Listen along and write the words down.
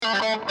All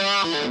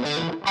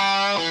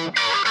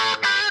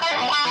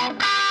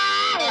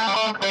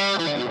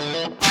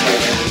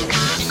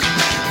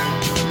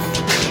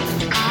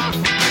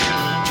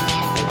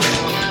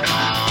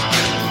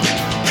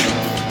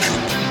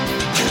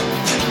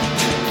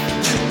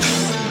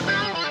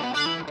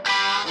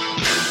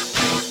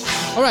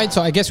right,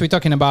 so I guess we're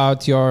talking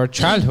about your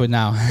childhood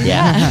now.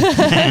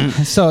 Yeah.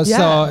 So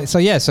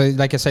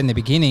like I said in the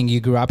beginning,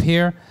 you grew up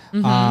here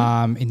in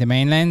the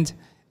mainland,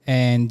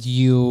 and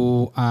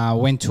you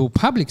went to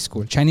public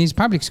school, Chinese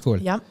public school.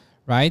 Yep.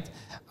 Right?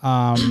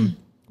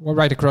 Well,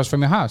 right across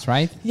from your house,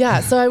 right? Yeah,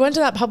 so I went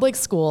to that public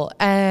school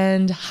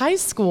and high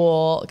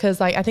school,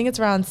 because I think it's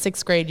around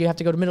 6th grade, you have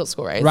to go to middle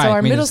school, right? Right, So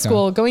our middle middle school.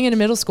 school, going into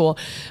middle school,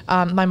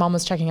 my mom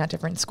was checking out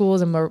different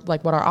schools and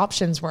what our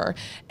options were.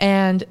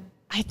 And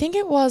I think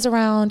it was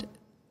around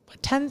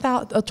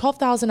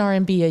 12,000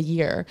 RMB a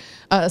year,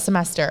 a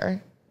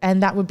semester.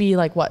 And that would be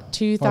like what,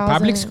 2,000? For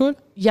public school?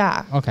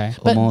 Yeah. Okay.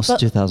 But- Almost but-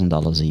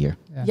 $2,000 a year.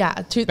 Yeah.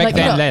 Back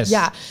then, less.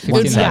 Yeah.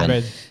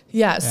 1,500.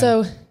 Yeah.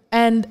 So,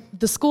 and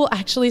the school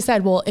actually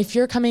said, well, if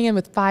you're coming in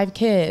with 5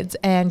 kids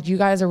and you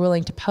guys are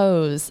willing to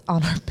pose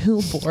on our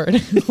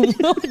billboard,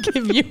 we'll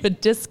give you a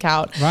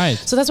discount. Right.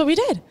 So that's what we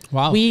did.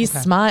 Wow, We okay.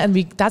 smiled,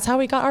 and that's how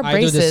we got our I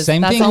braces. do the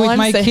same That's thing all with I'm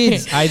my saying.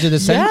 kids. I do the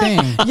same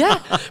thing. Yeah.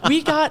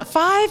 We got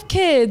 5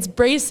 kids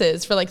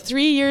braces for like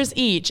 3 years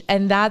each.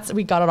 And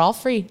we got it all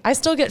free. I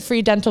still get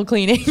free dental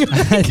cleaning. when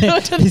I go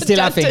to the He's still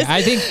laughing. dentist.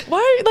 I think-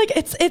 Why? Like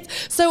it's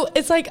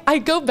like I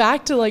go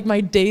back to like my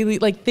daily,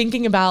 like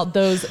thinking about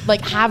those,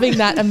 like having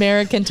that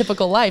American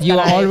typical life. You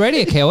that were I-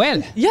 already a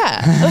KOL.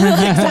 Yeah.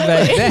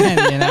 Back Exactly.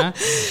 then, you know?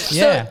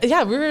 Yeah. So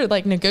yeah, we were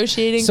like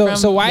negotiating.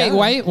 So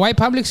why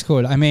public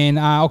school? I mean,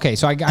 okay.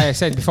 So I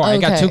said before, I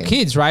got 2 Okay.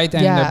 kids, right?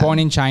 And Yeah. they're born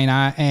in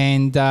China,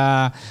 and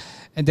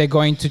they're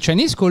going to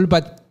Chinese school,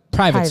 but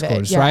private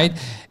schools, yeah. right?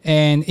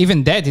 And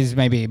even that is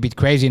maybe a bit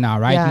crazy now,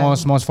 right? Yeah.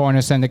 Most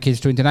foreigners send their kids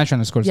to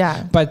international schools.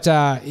 Yeah. But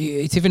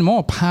it's even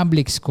more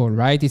public school,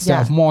 right? It's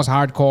Yeah. the most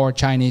hardcore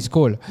Chinese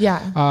school. Yeah.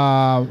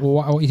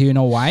 Do you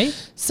know why?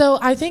 So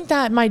I think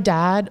that my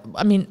dad,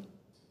 I mean,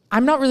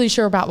 I'm not really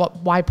sure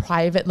about why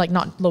private, like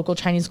not local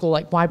Chinese school,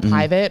 like why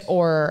private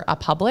or a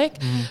public.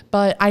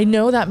 But I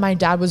know that my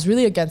dad was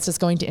really against us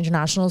going to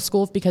international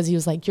school because he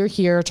was like, you're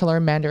here to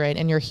learn Mandarin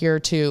and you're here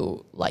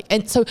to like,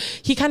 and so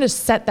he kind of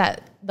set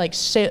that, like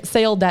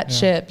sailed that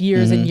ship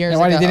years and years And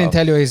what ago. he didn't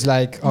tell you is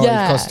like, it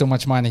Yeah. costs too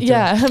much money.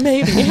 Yeah,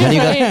 maybe.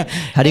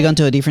 Had you gone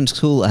to a different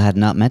school, I had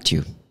not met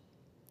you.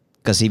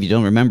 Because if you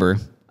don't remember,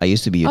 I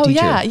used to be your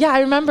teacher. Yeah, I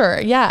remember.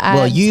 Yeah.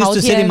 Well, at you used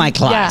to sit in my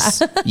Taotian. class.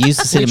 Yeah. You used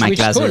to sit in my Which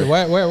class. school?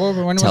 When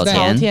was that?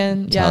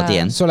 Taotian, yeah.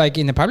 Taotian. So like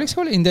in the public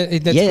school, in that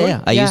school?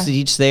 Yeah. I Yeah. used to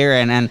teach there,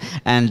 and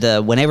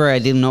whenever I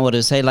didn't know what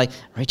to say, like,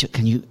 Rachel,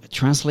 can you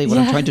translate what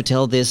I'm Yeah. trying to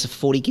tell this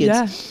 40 kids?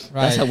 Yeah.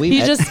 That's how we He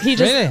met. just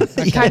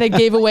Really? kind of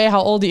gave away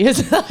how old he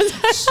is.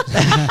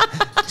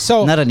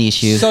 So Not an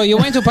issue. So you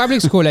went to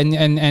public school,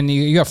 and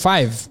you have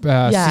 5,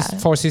 Yeah.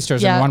 4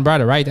 sisters Yeah. and 1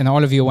 brother, right? And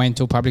all of you went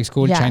to public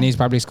school, Yeah. Chinese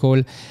public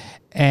school,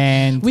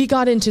 and We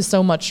got into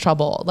so much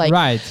trouble. Like,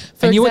 right.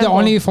 for And you were the example,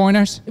 only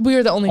foreigners. We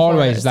were the only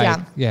Always, foreigners, like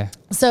yeah.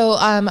 So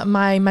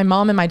my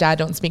mom and my dad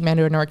don't speak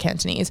Mandarin or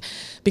Cantonese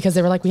because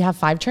they were like, we have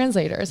 5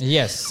 translators.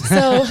 Yes.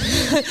 So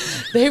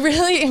they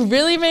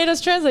really made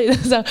us translate.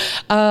 So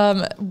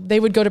they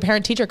would go to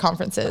parent-teacher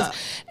conferences,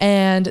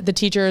 and the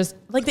teachers,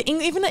 like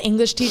even the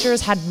English teachers,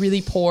 had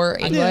really poor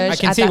English. I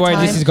can at see that where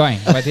time. this is going,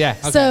 but yeah.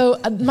 Okay. So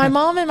my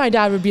mom and my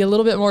dad would be a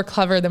little bit more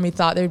clever than we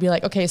thought. They would be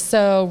like, okay,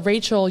 so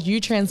Rachel, you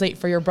translate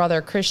for your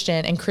brother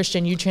Christian, and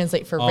Christian, you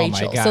translate for Oh my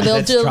Rachel. God, So they'll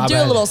that's do a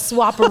trouble. little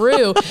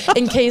swapperoo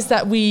in case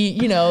that we,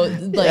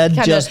 like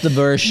Adjust the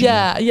version.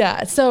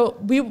 Yeah. So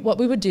what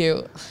we would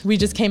do, we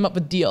just came up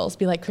with deals.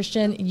 Be like,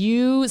 Christian,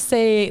 you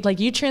say, like,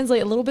 you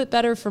translate a little bit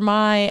better for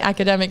my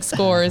academic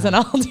scores, and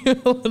I'll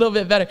do a little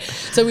bit better.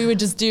 So we would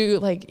just do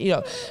like,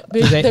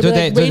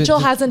 Rachel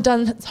hasn't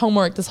done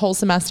homework this whole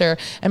semester,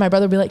 and my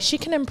brother would be like, she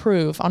can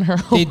improve on her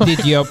homework.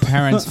 Did your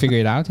parents figure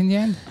it out in the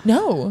end?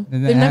 No.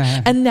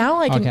 And now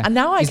I can Okay. Is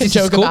can this a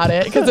joke scoop? about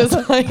it because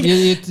it's like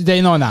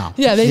They know now.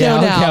 yeah, they know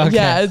now. okay.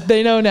 Yeah,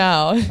 they know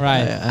now.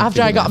 Right.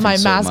 After I got my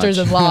master's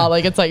in law,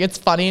 like it's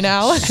funny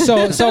now.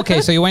 So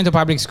okay. So you went to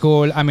public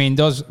school. I mean,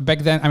 those back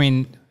then. I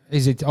mean,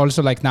 is it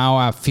also like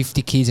now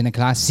 50 kids in a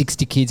class,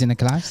 60 kids in a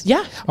class?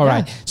 Yeah. All yeah.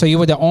 right. So you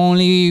were the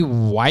only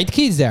white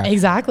kids there.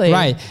 Exactly.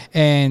 Right.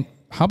 And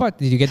how about,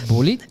 did you get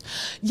bullied?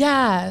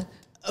 Yeah.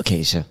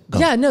 Okay, so go.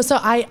 Yeah, no. So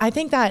I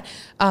think that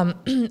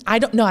I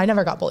don't know. I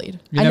never got bullied.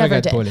 You I never never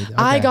got did. bullied, okay.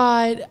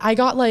 I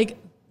got like,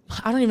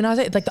 I don't even know how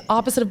to say it, like the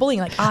opposite of bullying.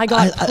 Like I got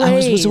I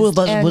was praised what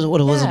I and-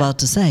 was yeah. about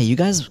to say. You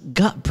guys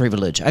got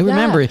privilege. I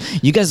remember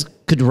you guys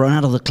could run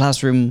out of the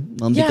classroom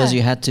because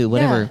you had to,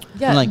 whatever.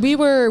 Yeah, I'm like, we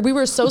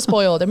were so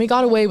spoiled, and we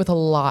got away with a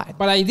lot.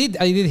 But I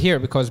did hear,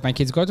 because my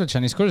kids go to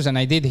Chinese schools, and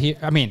I did hear,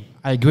 I mean,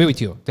 I agree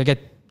with you.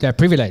 They're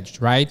privileged,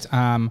 right?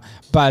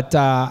 But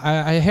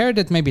I heard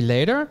that maybe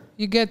later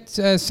you get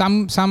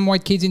some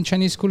white kids in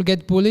Chinese school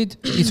get bullied.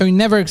 So you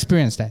never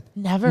experienced that?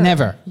 Never.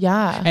 Never?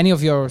 Yeah. Any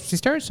of your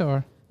sisters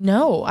or?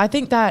 No, I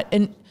think that,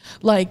 and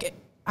like,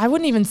 I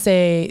wouldn't even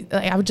say,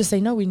 like, I would just say,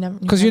 no, we never.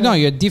 Because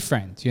you're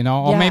different, or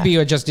Yeah. maybe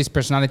you're just this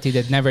personality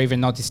that never even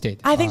noticed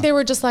it. I think they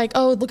were just like,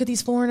 oh, look at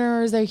these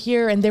foreigners, they're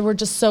here. And they were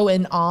just so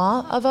in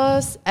awe of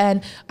us.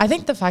 And I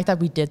think the fact that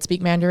we did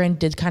speak Mandarin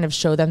did kind of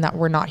show them that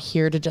we're not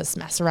here to just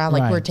mess around.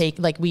 Like we're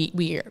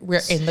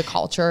in the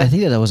culture. I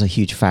think that was a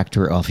huge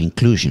factor of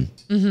inclusion.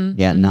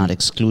 Not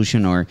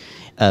exclusion, or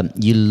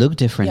you look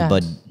different, Yeah.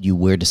 but you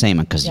were the same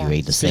because you Yeah.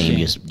 ate the same,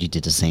 you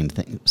did the same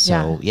thing.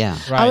 So, yeah.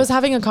 Right. I was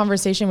having a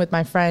conversation with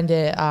my friend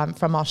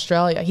from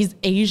Australia. He's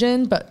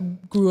Asian, but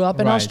grew up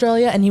in Right.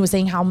 Australia. And he was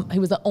saying how he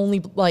was the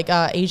only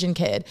Asian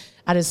kid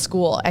at his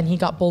school. And he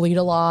got bullied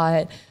a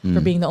lot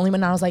for being the only one.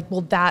 And I was like,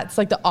 well, that's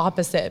like the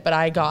opposite. But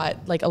I got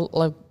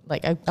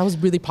I was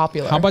really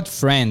popular. How about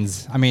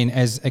friends? I mean,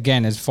 as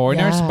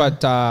foreigners, Yeah.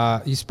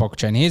 but you spoke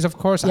Chinese, of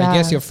course. I Yeah.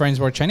 guess your friends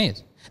were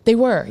Chinese. They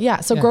were,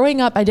 yeah. So Yeah.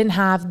 growing up,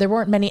 there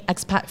weren't many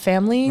expat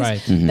families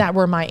Right. that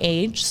were my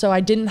age. So I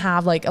didn't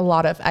have like a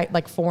lot of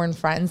like foreign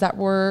friends that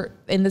were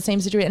in the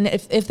same situation.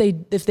 And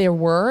if there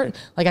were,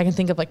 like I can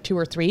think of like 2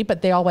 or 3,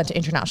 but they all went to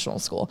international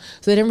school.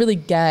 So they didn't really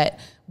get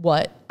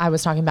what I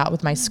was talking about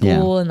with my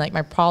school and like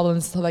my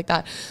problems, stuff like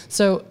that.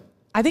 So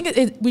I think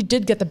we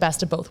did get the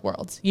best of both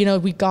worlds.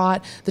 We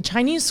got the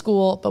Chinese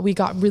school, but we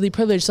got really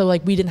privileged. So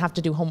like we didn't have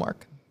to do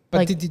homework. But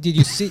Like, did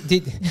you see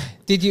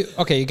did you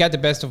you got the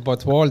best of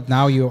both worlds,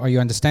 now you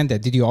understand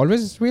that. Did you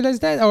always realize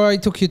that, or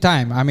it took you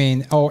time? I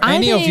mean, or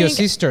any of your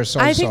sisters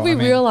also? I think we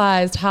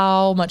realized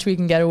how much we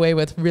can get away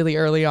with really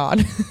early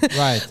on.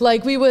 Right.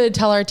 Like we would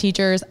tell our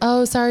teachers,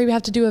 oh, sorry, we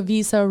have to do a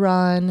visa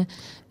run.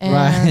 And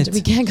Right.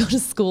 we can't go to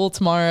school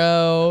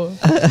tomorrow.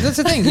 That's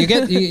the thing.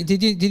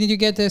 Did you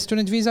get a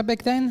student visa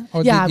back then?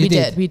 Or Yeah, we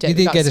did. You We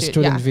did got get a student-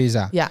 student yeah.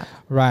 visa. Yeah.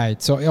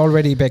 Right. So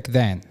already back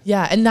then.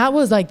 Yeah. And that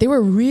was like, they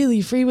were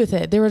really free with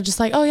it. They were just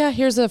like, oh yeah,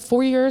 here's a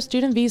 4-year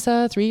student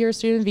visa, 3-year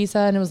student visa.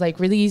 And it was like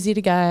really easy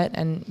to get.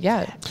 And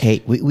yeah.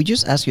 Hey, we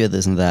just asked you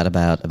this and that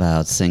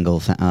about single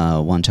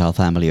one-child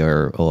family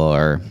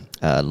or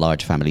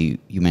large family.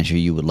 You mentioned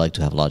you would like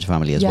to have a large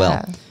family as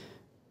well.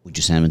 Would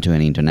you send them to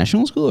any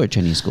international school or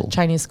Chinese school?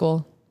 Chinese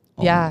school.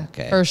 Oh, Yeah,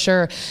 okay. for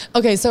sure.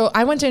 Okay, so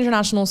I went to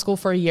international school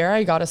for a year.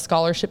 I got a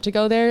scholarship to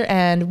go there.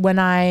 And when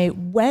I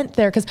went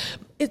there, because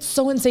it's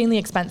so insanely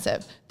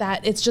expensive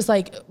that it's just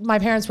like, my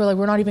parents were like,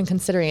 we're not even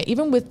considering it.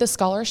 Even with the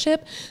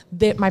scholarship,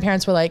 my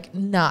parents were like,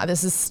 nah,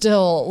 this is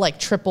still like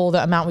triple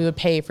the amount we would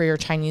pay for your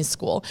Chinese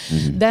school.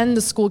 Then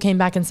the school came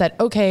back and said,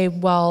 okay,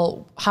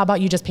 well, how about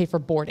you just pay for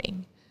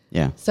boarding?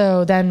 Yeah.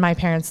 So then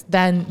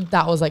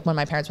that was like when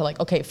my parents were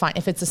like, okay, fine.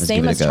 If it's the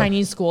same give it as a go.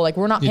 Chinese school, like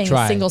we're not paying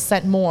try. a single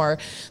cent more.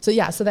 So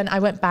yeah, so then I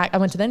went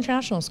to the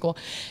international school,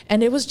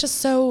 and it was just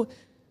so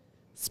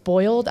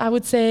spoiled, I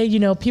would say.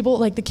 People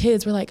like the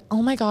kids were like,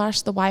 oh my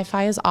gosh, the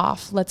Wi-Fi is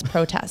off. Let's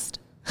protest.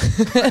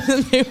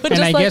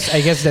 And I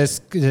guess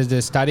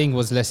the studying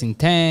was less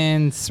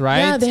intense, right?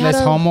 Yeah, Less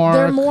homework.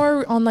 They're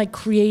more on like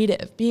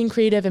being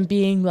creative and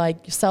being like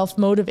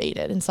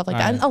self-motivated and stuff like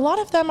that. Right. And a lot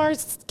of them are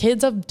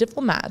kids of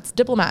diplomats.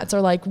 Diplomats are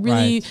like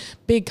really Right.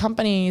 big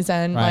companies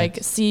and Right.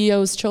 like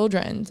CEOs'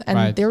 children. And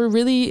Right. they were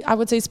really, I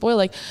would say, spoiled.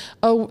 Like,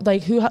 oh,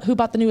 like who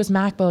bought the newest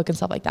MacBook and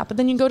stuff like that. But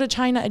then you go to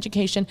China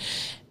education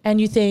and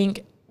you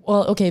think,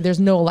 well, okay, there's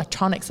no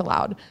electronics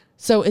allowed.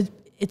 So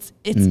it's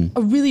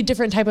a really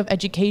different type of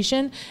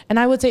education. And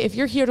I would say if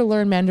you're here to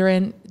learn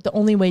Mandarin, the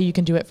only way you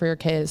can do it for your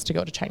kids is to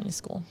go to Chinese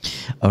school.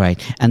 All right.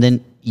 And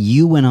then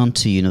you went on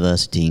to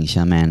university in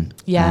Xiamen.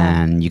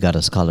 Yeah. And you got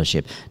a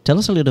scholarship. Tell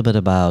us a little bit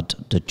about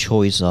the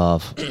choice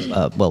of,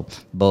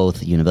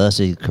 both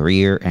university,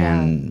 career,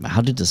 and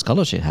how did the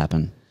scholarship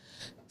happen?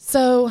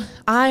 So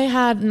I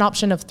had an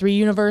option of 3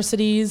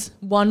 universities.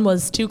 One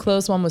was too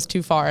close, one was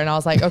too far. And I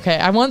was like, okay,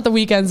 I want the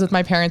weekends with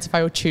my parents if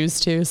I would choose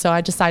to. So I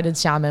decided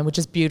Xiamen, which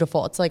is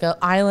beautiful. It's like an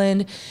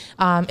island.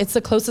 It's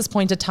the closest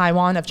point to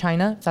Taiwan of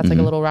China. If that's like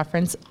a little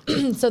reference.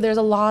 So there's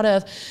a lot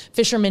of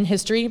fisherman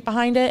history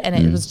behind it. And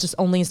it was just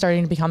only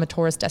starting to become a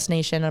tourist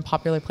destination and a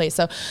popular place.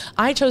 So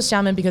I chose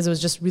Xiamen because it was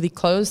just really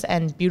close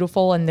and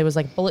beautiful. And there was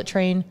like bullet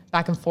train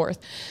back and forth.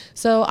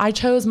 So I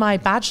chose my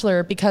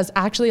bachelor because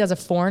actually as a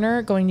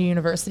foreigner going to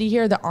university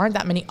here, there aren't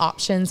that many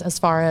options as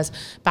far as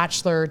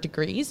bachelor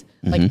degrees.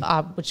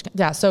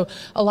 So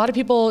a lot of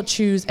people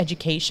choose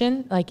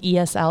education like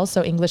ESL,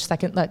 so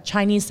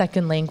Chinese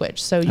second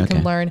language. So you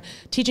can learn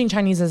teaching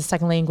Chinese as a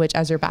second language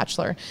as your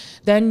bachelor.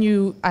 Then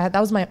that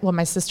was what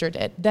my sister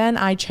did. Then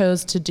I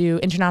chose to do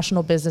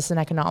international business and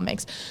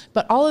economics.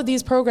 But all of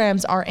these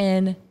programs are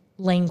in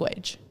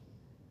language.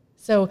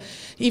 So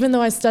even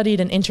though I studied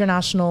in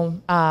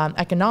international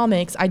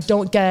economics, I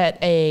don't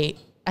get a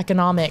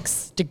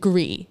economics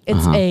degree.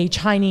 It's a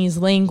Chinese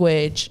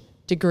language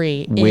degree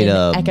With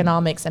in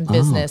economics and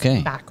business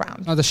okay. background.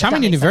 Now, the if that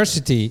Xiamen makes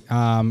University,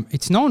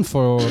 it's known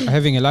for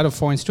having a lot of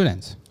foreign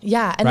students,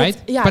 Yeah, and right?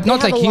 yeah, But they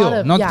not have like a you, lot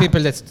of- not yeah.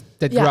 people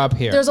that grew up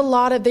here. There's a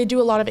lot of, they do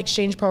a lot of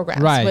exchange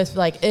programs Right. with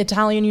like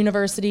Italian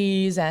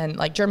universities and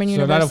like German So a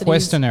lot universities. of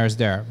Westerners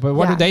there. But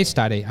what do Yeah. they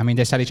study? I mean,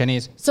 they study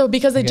Chinese. So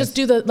because they I just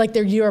guess. do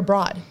their year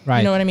abroad, Right,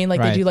 you know what I mean?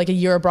 Like right. they do like a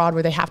year abroad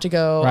where they have to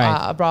go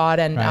Right. abroad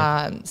and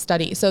Right.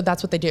 study. So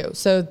that's what they do.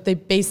 So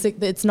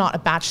it's not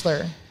a bachelor.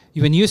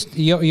 When you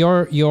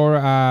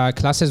your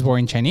classes were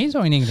in Chinese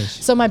or in English?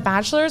 So my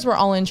bachelors were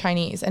all in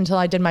Chinese until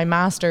I did my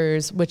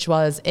master's, which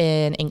was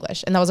in English.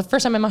 And that was the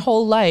first time in my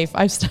whole life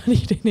I've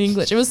studied in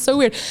English. It was so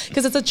weird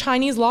because it's a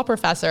Chinese law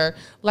professor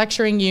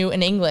lecturing you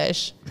in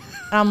English.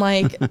 And I'm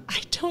like, I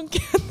don't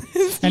get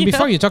this. And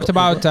before you talked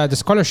about the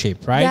scholarship,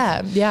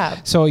 right? Yeah.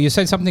 So you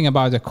said something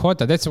about the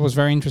quota. That was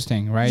very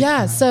interesting, right?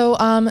 Yeah. So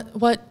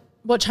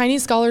what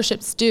Chinese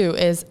scholarships do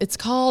is it's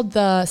called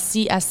the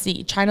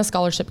CSC, China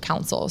Scholarship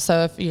Council.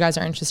 So if you guys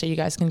are interested, you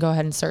guys can go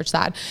ahead and search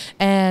that.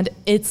 And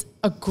it's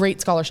a great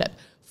scholarship.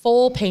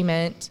 Full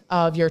payment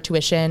of your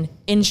tuition,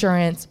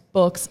 insurance,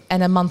 books,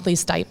 and a monthly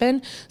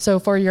stipend. So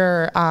for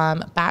your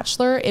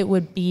bachelor, it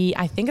would be,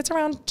 I think it's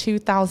around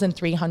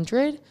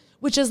 2,300.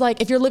 Which is like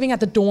if you're living at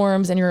the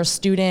dorms and you're a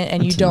student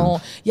and you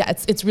don't,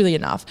 it's really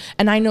enough.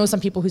 And I know some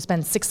people who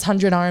spend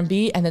 600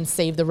 RMB and then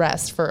save the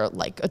rest for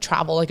like a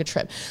travel, like a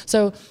trip.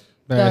 So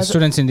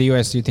students in the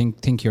US, you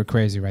think you're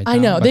crazy, right? I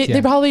know But they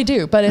probably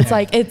do, but it's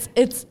like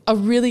it's a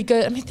really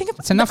good. I mean,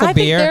 It's enough of I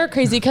think beer. they're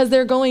crazy because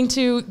they're going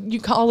to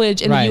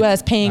college in Right, the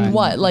US, paying right.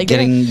 what, like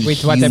Getting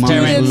With what their humongous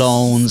parents-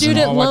 loans. and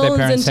student all what their loans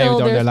parents saved until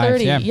all they're their life,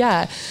 30. yeah.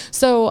 Yeah.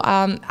 So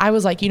I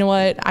was like, you know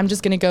what? I'm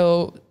just gonna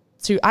go.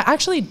 I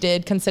actually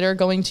did consider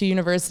going to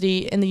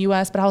university in the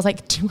US, but I was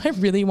like, do I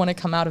really want to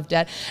come out of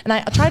debt? And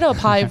I tried to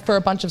apply for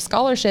a bunch of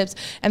scholarships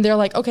and they're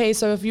like, okay,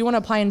 so if you want to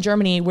apply in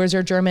Germany, where's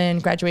your German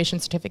graduation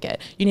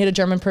certificate? You need a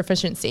German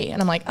proficiency. And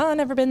I'm like, oh, I've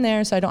never been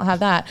there, so I don't have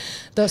that.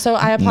 So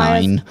I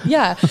apply. 9.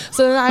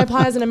 So then I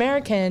apply as an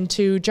American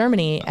to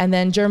Germany and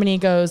then Germany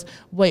goes,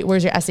 wait,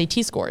 where's your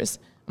SAT scores?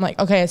 I'm like,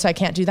 okay, so I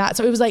can't do that.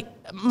 So it was like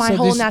my So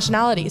whole this-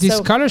 nationality. This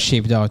So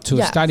scholarship, though, to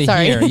Yeah, study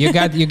sorry. here, you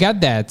got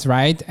that,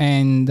 right?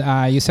 And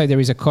you said there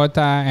is a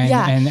quota, and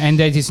Yeah. and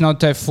that is not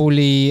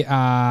fully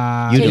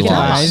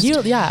Utilized.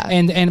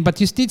 And but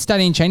you did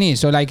study in Chinese.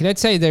 So like,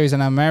 let's say there is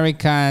an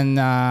American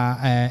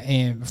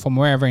from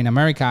wherever in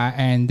America,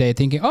 and they're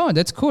thinking, oh,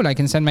 that's cool, I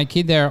can send my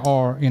kid there,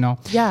 or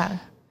Yeah.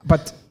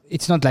 But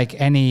it's not like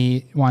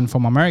anyone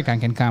from America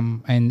can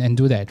come and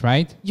do that,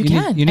 right? You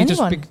can, You need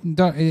anyone. to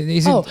speak.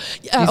 Is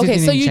it, Okay.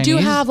 So you do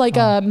Chinese? have like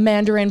Oh. a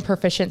Mandarin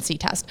proficiency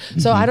test.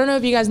 So I don't know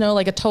if you guys know,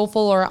 like a TOEFL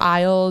or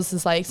IELTS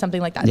is like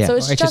something like that. Yeah. So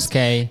it's Or just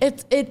HSK.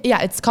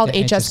 it's called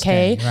Yeah,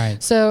 HSK. HSK, right.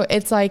 So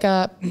it's like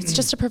it's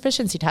just a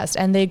proficiency test,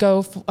 and they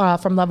go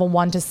from level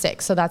 1 to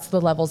 6. So that's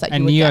the levels that you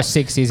And would you're get.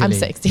 6 easily. I'm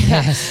 6.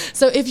 Yeah.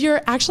 So if you're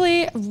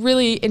actually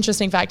really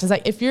interesting fact is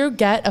like if you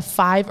get a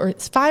 5 or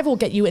 5 will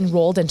get you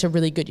enrolled into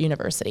really good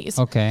universities.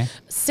 Okay.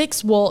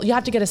 6 you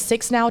have to get a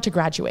 6 now to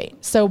graduate.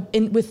 So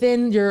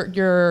within your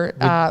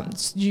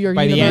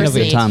by university, the end of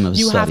your time of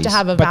you have to studies.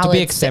 have a But valid to be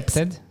 6.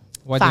 accepted,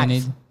 what do 5. you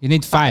need? You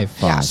need 5.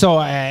 Yeah. So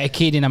a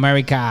kid in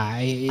America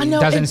no,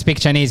 doesn't speak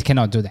Chinese,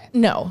 cannot do that.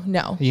 No.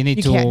 You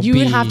need to can't. You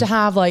would have be- to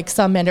have like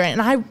some Mandarin.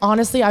 And I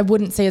honestly, I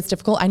wouldn't say it's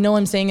difficult. I know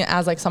I'm saying it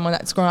as like someone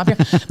that's grown up here,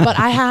 but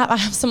I have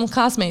some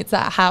classmates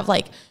that have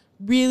like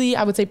really,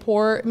 I would say,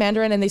 poor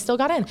Mandarin, and they still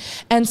got in.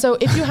 And so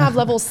if you have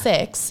level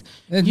 6,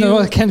 No,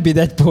 it can't be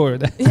that poor.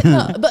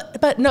 no,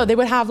 but no, they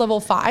would have level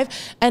 5,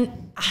 and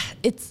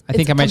it's. I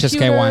think it's I'm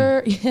HSK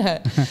 1.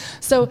 Yeah.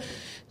 So,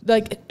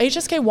 like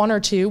HSK 1 or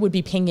 2 would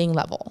be pinging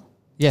level.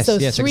 Yes, So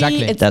yes, 3,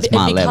 exactly. That's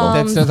my level.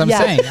 That's what I'm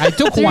saying. I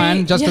took 3,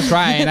 1 just to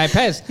try, and I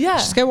passed. Yeah.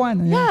 Just get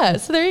 1. Yeah.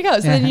 So there you go.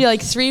 So then you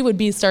like 3 would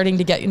be starting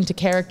to get into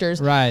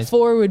characters. Right.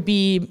 4 would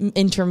be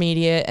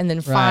intermediate, and then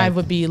 5 Right.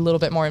 would be a little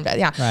bit more in depth.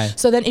 Yeah. Right.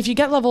 So then if you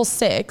get level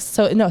 6,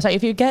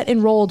 if you get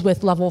enrolled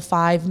with level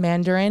 5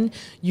 Mandarin,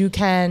 you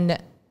can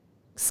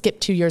skip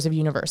 2 years of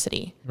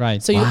university.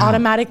 Right. So you Wow.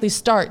 automatically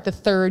start the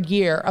 3rd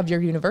year of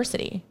your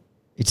university.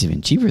 It's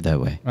even cheaper that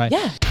way. Right.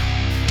 Yeah.